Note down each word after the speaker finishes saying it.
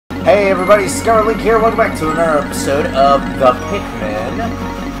Hey everybody, Scarlet here. Welcome back to another episode of The Pikmin,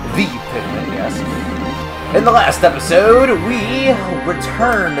 yes. In the last episode, we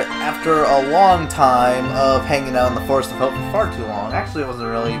returned after a long time of hanging out in the Forest of Hope for far too long. Actually, it wasn't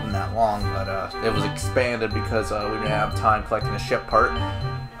really even that long, but it was expanded because we didn't have time collecting a ship part.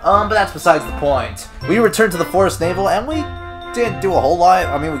 But that's besides the point. We returned to the Forest Naval, and we didn't do a whole lot.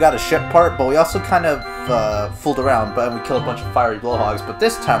 I mean, we got a ship part, but we also kind of fooled around, but we killed a bunch of fiery blowhogs. But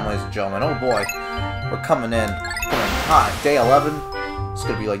this time, ladies and gentlemen, oh boy, we're coming in hot. Day 11. It's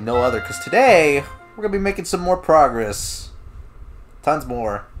gonna be like no other, because today we're gonna be making some more progress, tons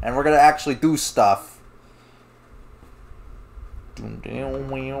more, and we're gonna actually do stuff. That's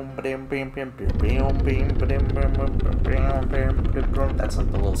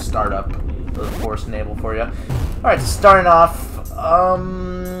like the little startup of the Forest Naval for you. Alright, starting off,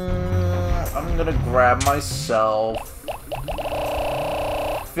 I'm gonna grab myself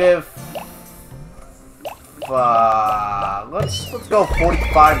let's go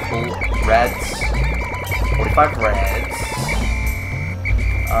 45 reds. 45 reds.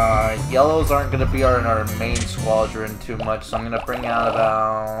 Yellows aren't gonna be in our main squadron too much, so I'm gonna bring out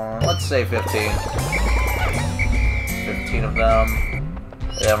about, let's say 15. 15 of them.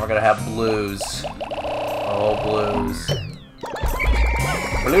 And then we're gonna have blues. Oh, blues.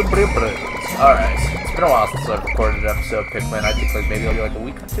 Blues. Alright. It's been a while since I've recorded an episode of Pikmin. I think like maybe like a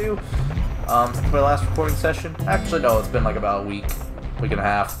week or two. Since my last recording session. Actually, no, it's been like about a week and a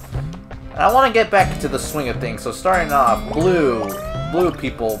half. And I want to get back to the swing of things, so starting off, blue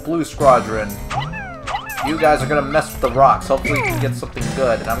people, blue squadron. You guys are gonna mess with the rocks. Hopefully you can get something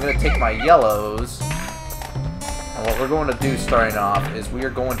good. And I'm gonna take my yellows. And what we're going to do starting off is we are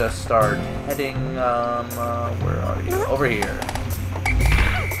going to start heading, where are you? Over here.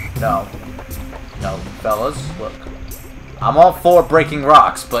 No, fellas, look. I'm all for breaking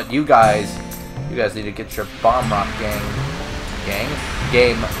rocks, but you guys need to get your bomb rock game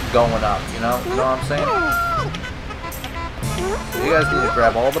going up, you know what I'm saying? So you guys need to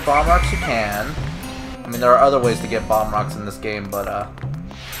grab all the bomb rocks you can. I mean, there are other ways to get bomb rocks in this game, but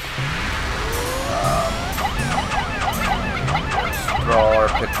throw our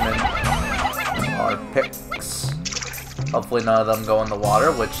Pikmin, our picks. Hopefully none of them go in the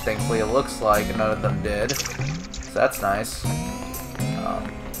water, which thankfully it looks like none of them did. So that's nice. No,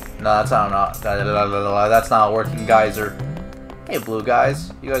 that's not a working geyser. Hey, blue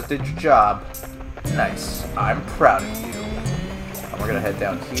guys, you guys did your job. Nice. I'm proud of you. We're gonna head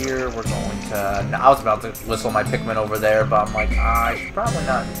down here. We're going to. Now, I was about to whistle my Pikmin over there, but I'm like, I should probably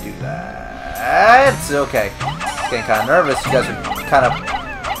not do that. It's okay. Getting kind of nervous. You guys are kind of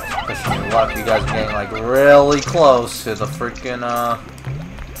pushing your luck. You guys are getting like really close to the freaking.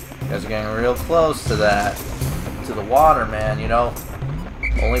 You guys are getting real close to that. To the water, man, you know.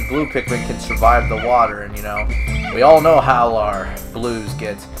 Only blue Pikmin can survive the water, and you know, we all know how our blues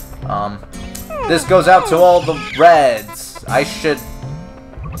get. This goes out to all the reds. I should.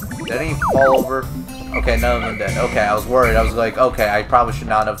 Did any fall over? Okay, none of them did. Okay, I was worried. I was like, okay, I probably should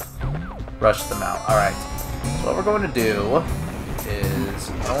not have rushed them out. Alright. So what we're going to do is,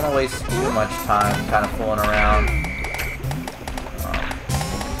 I don't want to waste too much time kind of fooling around.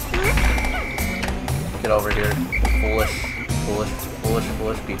 Get over here.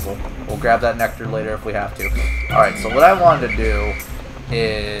 Foolish people. We'll grab that nectar later if we have to. Alright, so what I wanted to do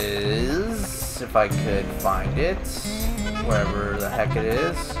is, if I could find it, wherever the heck it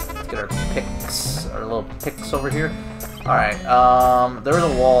is. Let's get our picks, our little picks over here. Alright, there was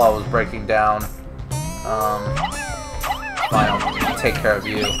a wall I was breaking down. Fine, I'll take care of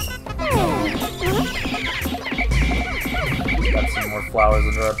you. Got some more flowers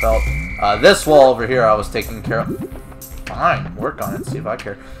under our belt. This wall over here I was taking care of. Fine, work on it, see if I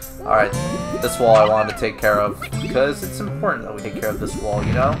care. Alright, this wall I wanted to take care of, because it's important that we take care of this wall,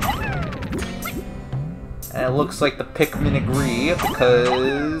 you know? And it looks like the Pikmin agree,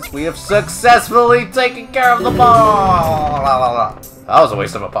 because we have successfully taken care of the ball! That was a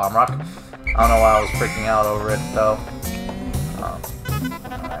waste of a bomb rock. I don't know why I was freaking out over it, though.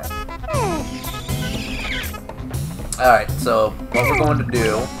 Alright, so what we're going to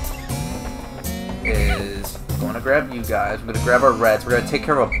do is we're going to grab you guys. We're going to grab our reds. We're going to take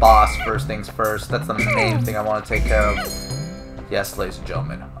care of a boss first things first. That's the main thing I want to take care of. Yes, ladies and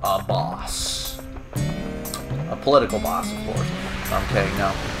gentlemen, a boss. A political boss, of course. No, I'm kidding,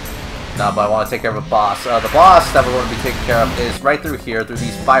 no. No, but I want to take care of a boss. The boss that we're going to be taking care of is right through here, through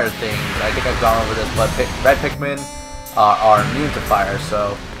these fire things. I think I've gone over this, but red Pikmin are immune to fire,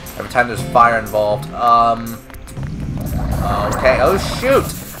 so every time there's fire involved, okay, oh shoot!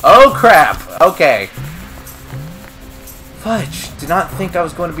 Oh crap! Okay. Fudge, did not think I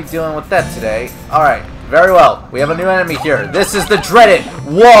was going to be dealing with that today. Alright, very well. We have a new enemy here. This is the dreaded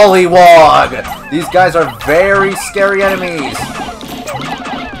Wollywog! These guys are very scary enemies.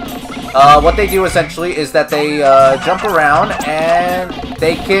 What they do essentially is that they jump around and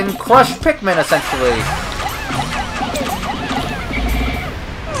they can crush Pikmin essentially.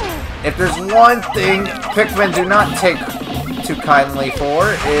 If there's one thing Pikmin do not take too kindly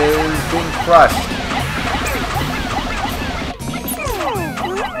for is being crushed.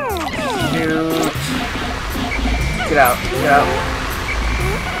 Shoot. Get out, get out.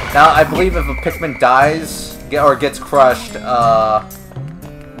 Now I believe if a Pikmin dies or gets crushed,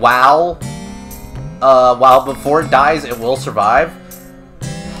 while before it dies, it will survive.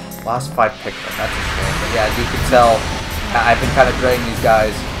 Lost 5 Pikmin, that's a shame. But yeah, as you can tell, I've been kind of dreading these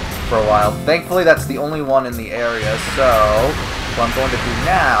guys for a while. Thankfully, that's the only one in the area, so what I'm going to do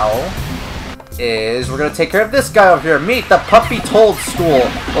now is we're going to take care of this guy over here. Meet the puppy Toadstool.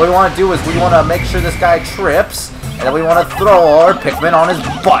 What we want to do is we want to make sure this guy trips, and then we want to throw our Pikmin on his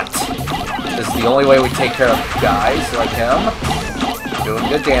butt. This is the only way we take care of guys like him. Doing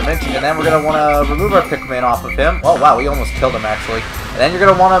good damage, and then we're going to want to remove our Pikmin off of him. Oh wow, we almost killed him actually. And then you're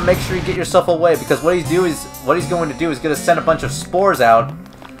going to want to make sure you get yourself away, because what he's going to do is going to send a bunch of spores out,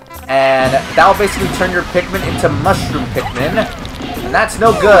 and that will basically turn your Pikmin into mushroom Pikmin, and that's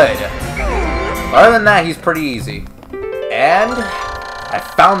no good. Other than that, he's pretty easy. And I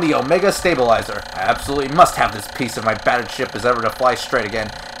found the Omega Stabilizer. I absolutely must have this piece of my battered ship as ever to fly straight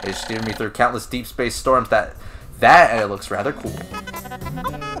again. It steered me through countless deep space storms and it looks rather cool.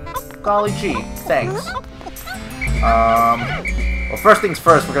 Golly gee, thanks. Well, first things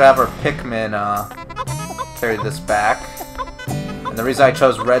first, we're gonna have our Pikmin carry this back. And the reason I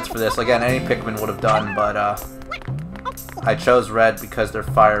chose reds for this, again, any Pikmin would have done, but I chose red because they're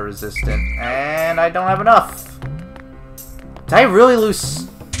fire resistant, and I don't have enough. Did I really lose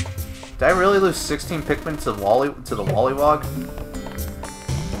 16 Pikmin to the Wollywog?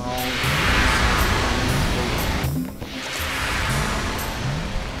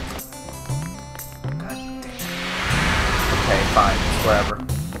 Okay, fine. It's whatever.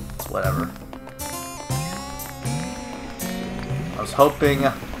 It's whatever. I was hoping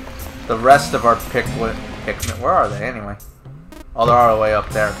the rest of our Pikmin... Where are they, anyway? Oh, they're all the way up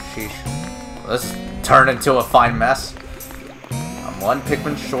there. Sheesh. Well, this has turned into a fine mess. I'm one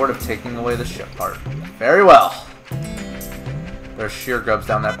Pikmin short of taking away the ship part. Very well. There's sheer grubs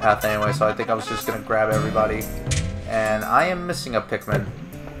down that path anyway, so I think I was just going to grab everybody. And I am missing a Pikmin.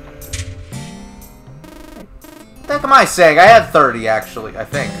 What the heck am I saying? I had 30, actually, I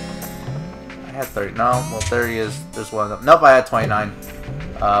think. I had 30. No, well, 30 is... There's one of them. Nope, I had 29.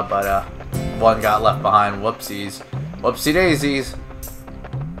 But one got left behind. Whoopsies. Whoopsie daisies.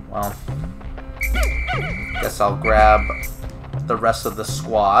 Well, guess I'll grab the rest of the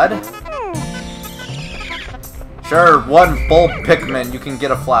squad. Sure, one bulb Pikmin, you can get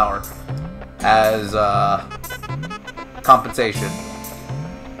a flower as compensation.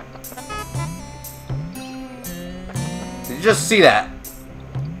 Did you just see that?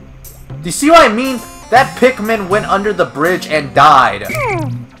 Do you see what I mean? That Pikmin went under the bridge and died.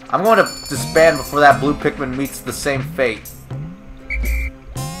 I'm going to disband before that blue Pikmin meets the same fate.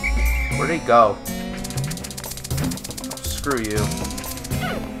 Where'd he go? Oh, screw you.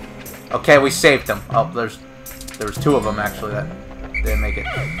 Okay, we saved him. Oh, there was 2 of them actually that didn't make it.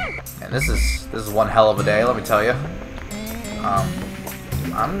 And this is one hell of a day, let me tell you.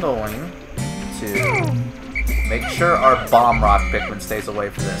 I'm going to make sure our bomb rock Pikmin stays away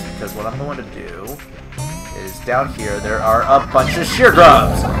from this, because what I'm going to do is down here there are a bunch of sheer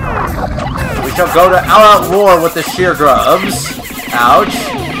grubs. We shall go to all-out war with the sheer grubs. Ouch.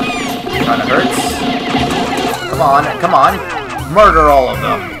 Kinda hurts. Come on, come on. Murder all of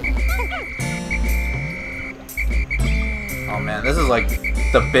them. Oh man, this is like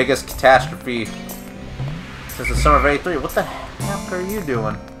the biggest catastrophe since the summer of '83. What the heck are you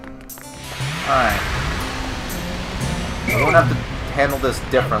doing? Alright. We're going to have to handle this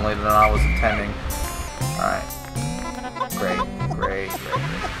differently than I was intending. Alright. Great, great, great,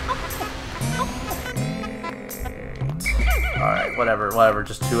 great. Alright, whatever.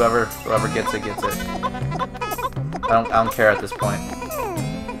 Just whoever gets it, gets it. I don't care at this point.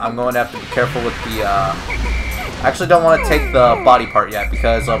 I'm going to have to be careful with the, I actually don't want to take the body part yet,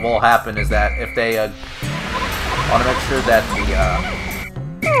 because what will happen is that if they, I want to make sure that the,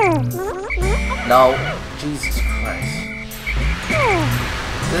 no, Jesus Christ.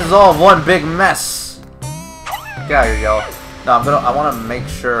 This is all one big mess. Get out of here, yellow. No, I want to make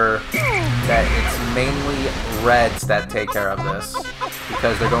sure that it's mainly reds that take care of this,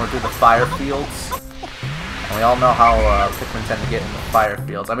 because they're going through the fire fields, And we all know how Pikmin tend to get in the fire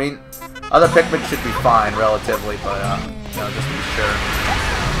fields. I mean, other Pikmin should be fine, relatively, but, you know, just to be sure.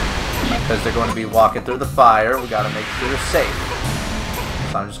 Because they're going to be walking through the fire, we gotta make sure they're safe.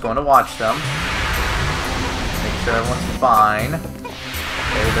 So I'm just going to watch them. Make sure everyone's fine.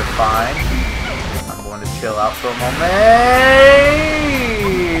 Okay, they're fine. I'm going to chill out for a moment.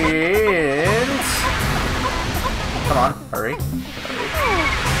 Come on, hurry.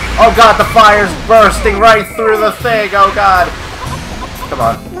 Oh god, the fire's bursting right through the thing! Oh god! Come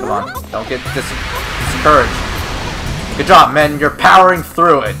on, come on. Don't get discouraged. Good job, men. You're powering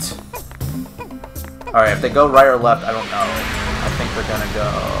through it. Alright, if they go right or left, I don't know. I think they're gonna go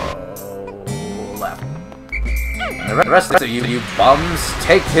left. And the rest of you bums,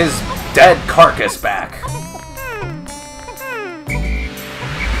 take his dead carcass back.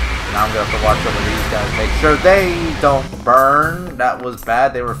 Now I'm gonna have to watch over these guys, make sure they don't burn. That was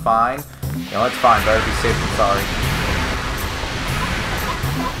bad, they were fine. You know, it's fine, better be safe than sorry.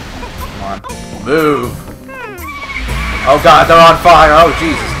 Come on, move. Oh god, they're on fire, oh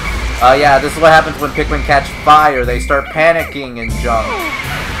Jesus. Yeah, this is what happens when Pikmin catch fire. They start panicking and jump.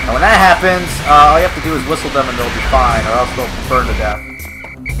 And when that happens, all you have to do is whistle them and they'll be fine, or else they'll burn to death.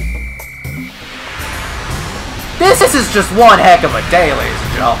 This is just one heck of a day, ladies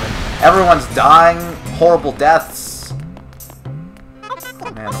and gentlemen. Everyone's dying, horrible deaths.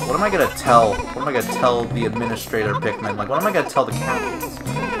 Man, what am I gonna tell? What am I gonna tell the administrator Pikmin? Like, what am I gonna tell the captains?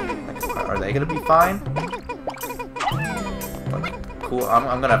 Like, are they gonna be fine? Like, cool.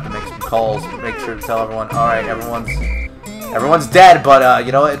 I'm gonna have to make some calls, make sure to tell everyone. All right, everyone's dead, but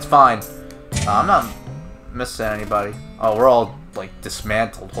you know what? It's fine. I'm not missing anybody. Oh, we're all like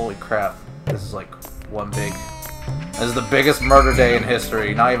dismantled. Holy crap! This is like one big. This is the biggest murder day in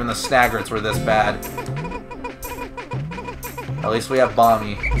history. Not even the Snaggerts were this bad. At least we have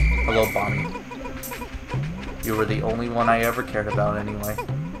Bommy. Hello, Bommy. You were the only one I ever cared about anyway.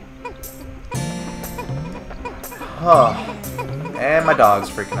 Oh. And my dog's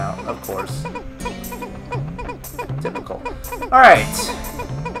freaking out, of course. Typical. Alright.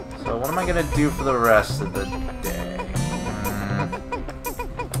 So what am I going to do for the rest of the day?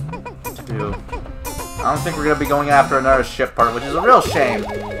 What to do? I don't think we're going to be going after another ship part, which is a real shame.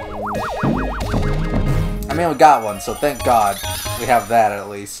 I mean, we got one, so thank God we have that at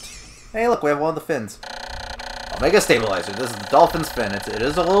least. Hey, look, we have one of the fins. Omega Stabilizer. This is the dolphin's fin. It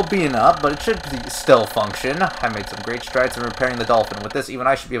is a little beaten up, but it should still function. I made some great strides in repairing the dolphin. With this, even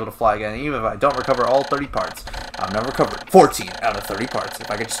I should be able to fly again, even if I don't recover all 30 parts. I've now recovered 14 out of 30 parts. If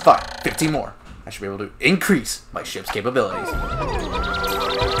I could just find 15 more, I should be able to increase my ship's capabilities.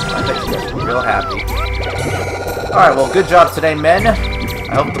 I bet you guys will be real happy. Alright, well, good job today, men.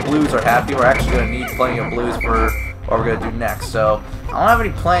 I hope the blues are happy. We're actually going to need plenty of blues for what we're going to do next. So, I don't have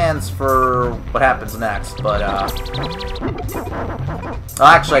any plans for what happens next, but, well,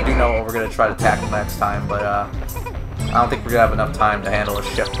 actually, I do know what we're going to try to tackle next time, but, I don't think we're going to have enough time to handle a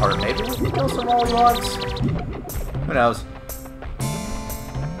ship part. Maybe we can kill some Mollywogs? Who knows?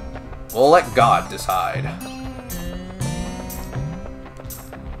 We'll let God decide.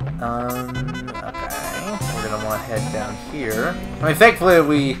 Okay. We're gonna want to head down here. I mean, thankfully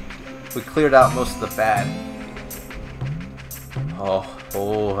we cleared out most of the bad.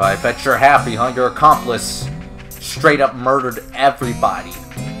 Oh, I bet you're happy, huh? Your accomplice straight up murdered everybody.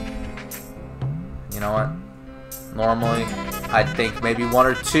 You know what? Normally, I'd think maybe 1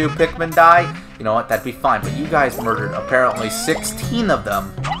 or 2 Pikmin die. You know what? That'd be fine. But you guys murdered apparently 16 of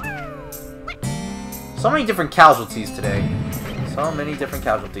them. So many different casualties today. So many different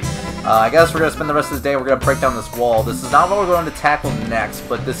casualties. I guess we're going to spend the rest of the day, we're going to break down this wall. This is not what we're going to tackle next,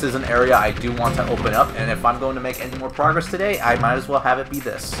 but this is an area I do want to open up, and if I'm going to make any more progress today, I might as well have it be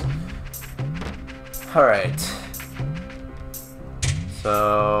this. Alright.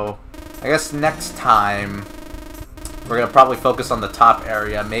 So, I guess next time, we're going to probably focus on the top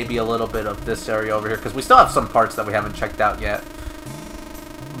area, maybe a little bit of this area over here, because we still have some parts that we haven't checked out yet.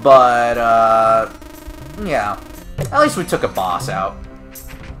 But, yeah. At least we took a boss out.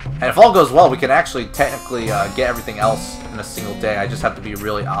 And if all goes well, we can actually technically get everything else in a single day. I just have to be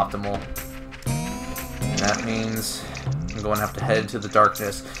really optimal. And that means I'm going to have to head into the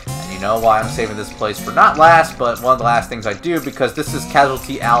darkness. And you know why I'm saving this place for not last, but one of the last things I do, because this is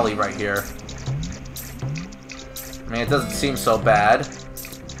Casualty Alley right here. I mean, it doesn't seem so bad.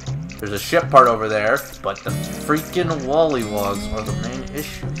 There's a ship part over there, but the freaking Wollywogs are the main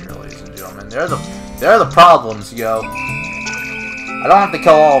issue here, ladies and gentlemen. They're the problems, yo. I don't have to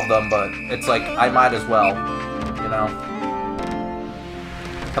kill all of them, but it's like, I might as well, you know?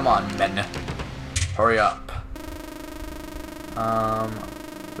 Come on, men. Hurry up.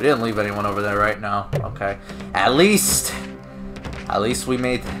 We didn't leave anyone over there right now. Okay. At least we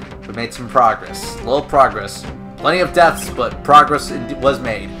made some progress. A little progress. Plenty of deaths, but progress was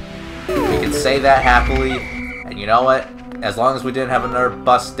made. We can say that happily. And you know what? As long as we didn't have another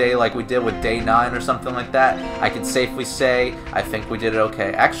bust day like we did with day 9 or something like that, I can safely say I think we did it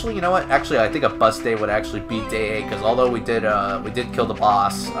okay. Actually, you know what? Actually, I think a bust day would actually beat day 8, because although we did kill the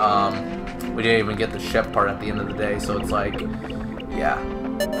boss, we didn't even get the ship part at the end of the day. So it's like, yeah.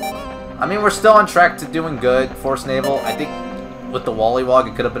 I mean, we're still on track to doing good. Force Naval. I think with the Wollywog,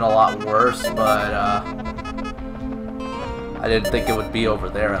 it could have been a lot worse, but I didn't think it would be over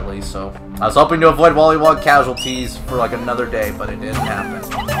there, at least, so... I was hoping to avoid Wollywog casualties for, like, another day, but it didn't happen.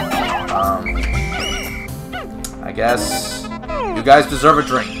 I guess you guys deserve a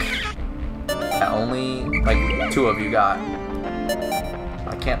drink. That only, like, 2 of you got.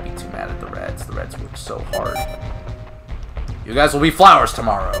 I can't be too mad at the Reds. The Reds worked so hard. You guys will be flowers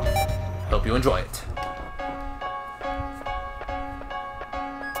tomorrow. Hope you enjoy it.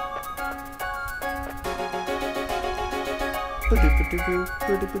 So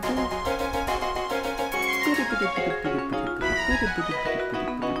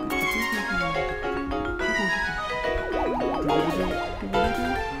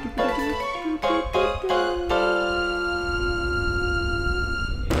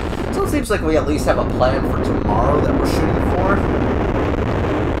it seems like we at least have a plan for tomorrow that we're shooting for.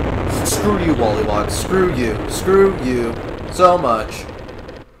 Screw you, Wollywog. Screw you. Screw you so much.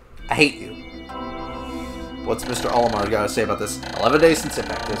 I hate you. What's Mr. Olimar got to say about this? 11 days since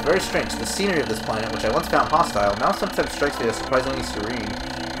impact. It's very strange. The scenery of this planet, which I once found hostile, now sometimes strikes me as surprisingly serene.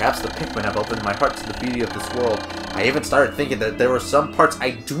 Perhaps the Pikmin have opened my heart to the beauty of this world. I even started thinking that there were some parts I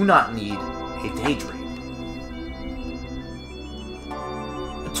do not need a daydream.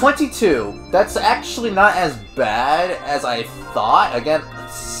 22. That's actually not as bad as I thought. Again,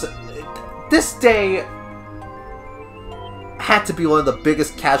 this day had to be one of the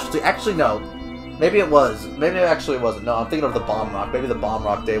biggest casualties. Actually, no. Maybe it was. Maybe it actually wasn't. No, I'm thinking of the Bomb Rock. Maybe the Bomb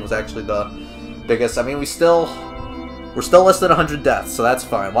Rock day was actually the biggest. I mean, we're still less than 100 deaths, so that's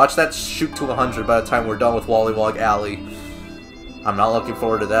fine. Watch that shoot to 100 by the time we're done with Wollywog Alley. I'm not looking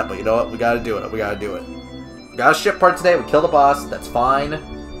forward to that, but you know what? We gotta do it. We gotta do it. We got a ship part today. We killed the boss. That's fine.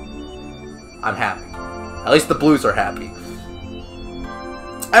 I'm happy. At least the Blues are happy.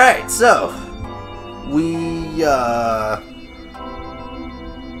 Alright, so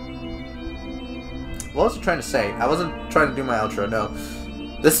what was I trying to say? I wasn't trying to do my outro, no.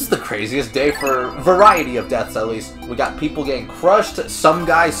 This is the craziest day for variety of deaths, at least. We got people getting crushed, some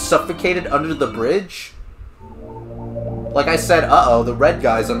guy suffocated under the bridge. Like I said, uh-oh, the red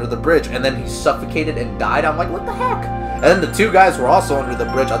guy's under the bridge, and then he suffocated and died. I'm like, what the heck? And then the 2 guys were also under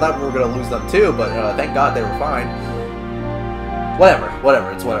the bridge. I thought we were going to lose them too, but thank God they were fine. Whatever,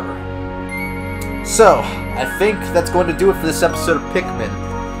 it's whatever. So, I think that's going to do it for this episode of Pikmin.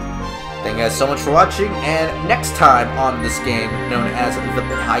 Thank you guys so much for watching, and next time on this game, known as the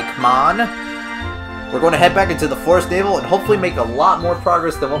Pikmin, we're going to head back into the Force Naval and hopefully make a lot more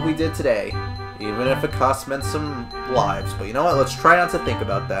progress than what we did today. Even if it costs men some lives. But you know what? Let's try not to think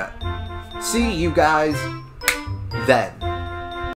about that. See you guys then.